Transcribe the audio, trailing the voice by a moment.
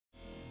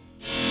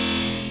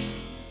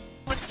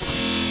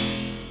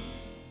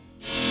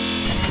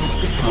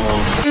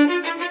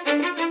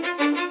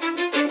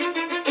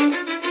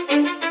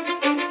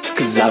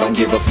Cause I don't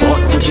give a fuck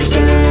what you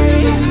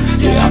say.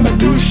 Yeah, I'ma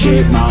do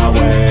shit my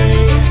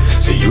way.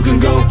 So you can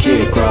go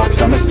kick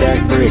rocks, I'ma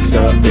stack bricks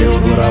up,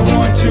 build what I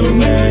want to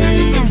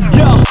make.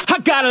 Yo, I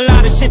got a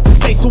lot of shit to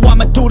say, so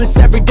I'ma do this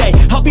every day.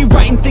 I'll be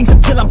writing things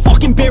until I'm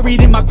fucking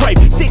buried in my grave.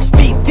 6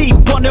 feet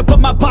deep under, but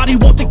my body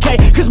won't decay.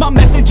 Cause my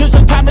messages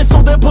are timeless,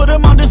 so they'll put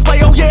them on display.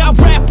 Oh yeah, I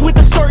rap with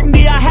a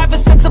certainty, I have a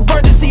sense of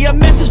urgency. A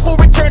message for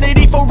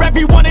eternity, for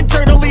everyone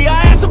internally.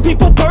 I had some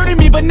people burning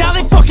me, but now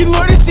they fucking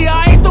learn to see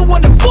I ain't the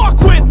one to fuck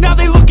with, now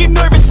they looking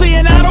nervously.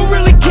 And I don't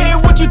really care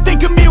what you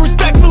think of me,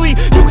 respectfully.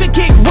 You can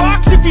kick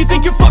rocks if you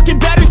think you're fucking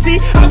better, see.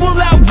 I will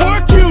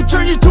outwork you,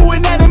 turn you to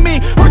an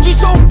enemy. Hurt you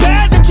so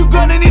bad that you're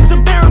gonna need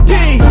some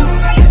therapy.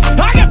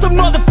 I got the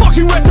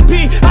motherfucking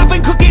recipe. I've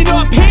been cooking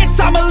up hits,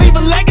 I'ma leave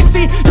a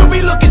legacy. You'll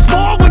be looking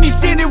small when you're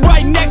standing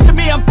right next to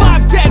me. I'm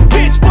 5'10",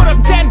 bitch, but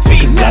I'm 10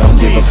 feet. Cause I don't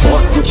give a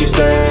fuck what you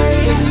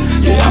say.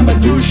 Yeah, I'ma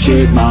do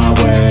shit my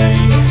way.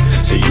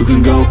 So you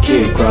can go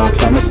kick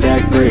rocks, I'ma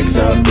stack bricks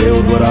up,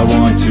 build what I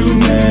want to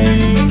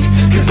make.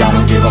 Cause I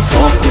don't give a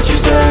fuck what you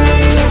say.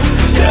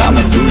 Yeah,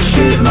 I'ma do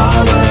shit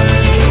my way.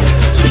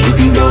 So you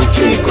can go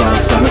kick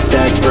rocks, I'ma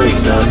stack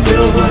bricks up,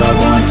 build what I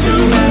want to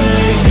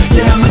make.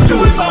 Yeah, I'ma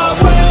do it my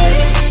way.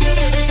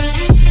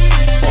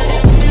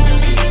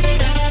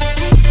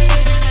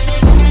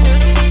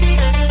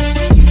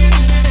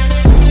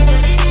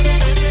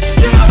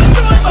 Yeah, I'ma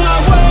do it my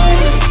way.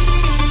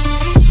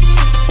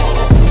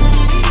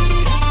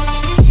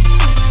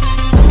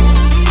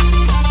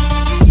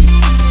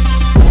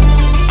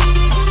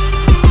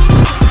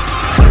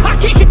 I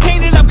can't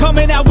contain it, I'm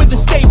coming out with a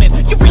statement.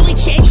 You really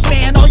changed,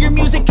 man, all your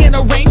music and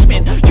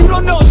arrangement. You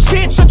don't know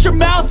shit, shut your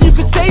mouth, you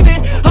can save it.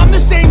 I'm the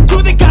same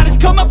dude that got his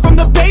come up from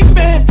the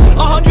basement.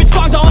 100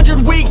 songs,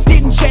 100 weeks,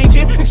 didn't change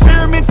it.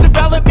 Experiments,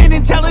 development,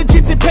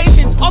 intelligence, and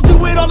patience. I'll do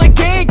it all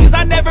again, cause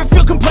I never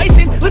feel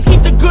complacent. Let's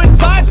keep the good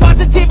vibes,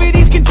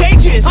 positivity's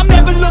contagious. I'm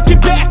never looking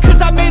back,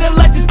 cause I made a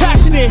life that's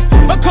passionate.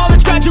 A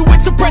college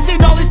graduate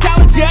suppressing all his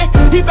talents, yeah.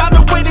 He found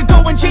a way to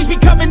go and change,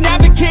 become an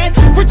advocate.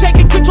 For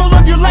taking control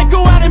of your life,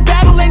 go out and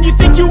battle. And you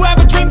think you have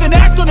a dream, then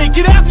act on it.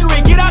 Get after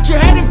it, get out your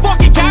head and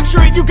fucking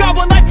capture it. You got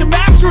one life to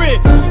master it.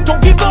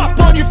 Don't give up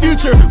on your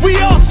future, we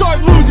all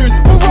start losers.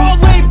 We're all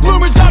late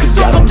bloomers, gotta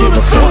start them through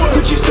the sewer. Fuck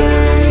what you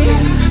say.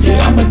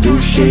 Yeah, I'ma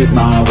do shit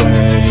my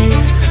way.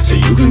 So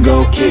you can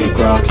go kick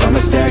rocks, I'ma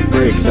stack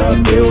bricks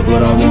up, build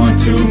what I want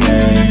to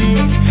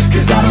make.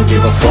 Cause I don't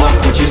give a fuck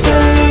what you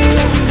say.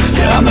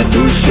 Yeah, I'ma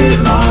do shit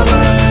my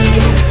way.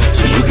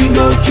 So you can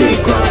go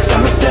kick rocks,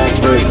 I'ma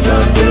stack bricks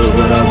up, build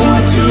what I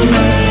want to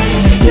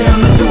make. Yeah,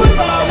 I'ma do it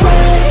my way.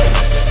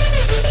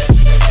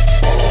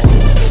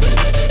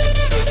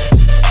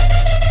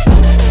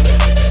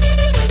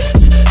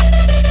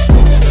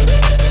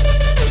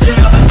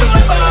 Yeah, I'ma do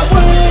it my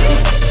way.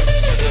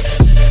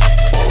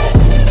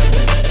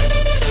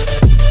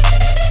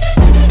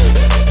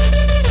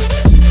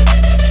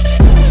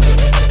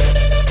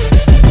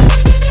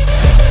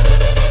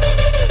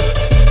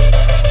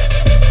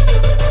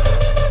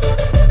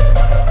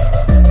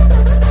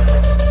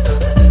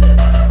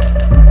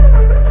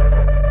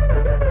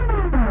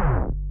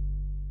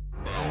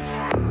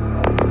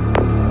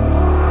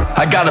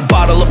 I got a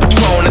bottle of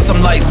Patron and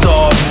some lights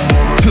off.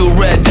 2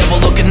 red devil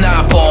looking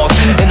eyeballs.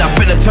 And I'm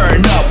finna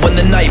turn up when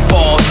the night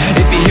falls.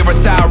 If you hear a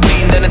siren,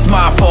 then it's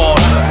my fault.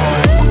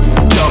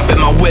 Jump in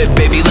my whip,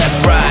 baby, let's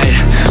ride.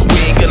 We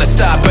ain't gonna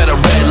stop at a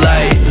red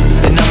light.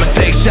 And I'ma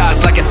take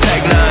shots like a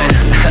Tag 9.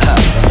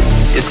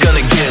 It's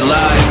gonna get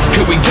live.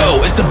 Here we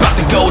go, it's about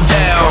to go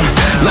down.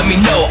 Let me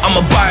know,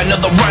 I'ma buy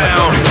another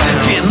round.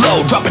 Get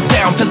low, drop it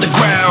down to the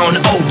ground.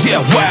 Oh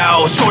yeah,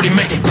 wow, shorty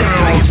make it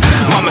bounce.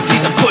 Mama see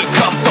the put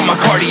cuffs on my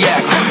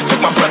cardiac. Took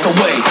my breath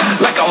away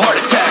like a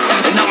heart attack.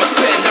 And I'ma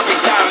spend every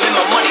dime and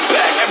my money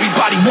back.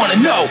 Everybody wanna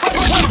know.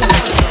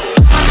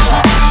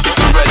 If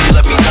you're ready,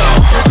 let me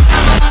know.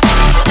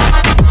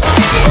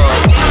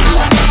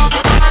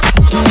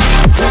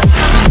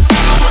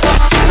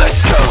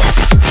 Let's go.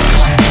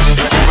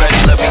 If you're ready,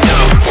 let me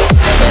know.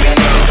 Let me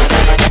know.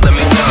 Let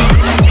me know.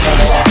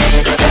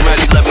 If you're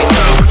ready, let me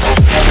know.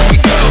 Here we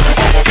go.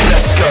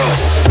 Let's go.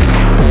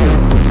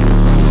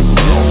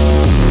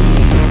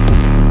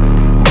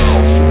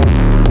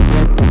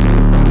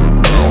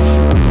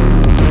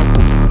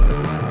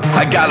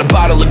 I got a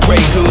bottle of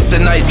Grey Goose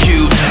and ice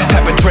cubes.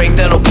 Have a drink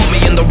that'll put me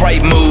in the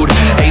right mood.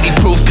 80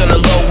 proof's gonna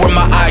lower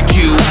my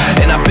IQ.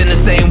 And I've been the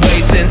same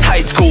way since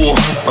high school.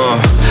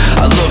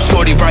 I look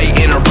shorty right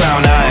in her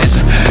brown eyes.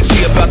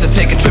 She about to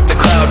take a trip to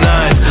Cloud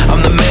 9.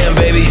 I'm the man,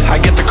 baby, I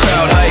get the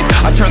crowd hype.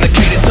 I turn the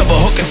cadence of a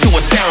hook into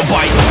a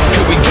soundbite.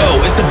 Here we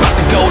go, it's about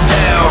to go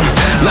down.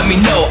 Let me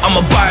know,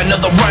 I'ma buy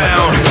another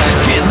round.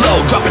 Get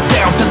low, drop it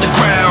down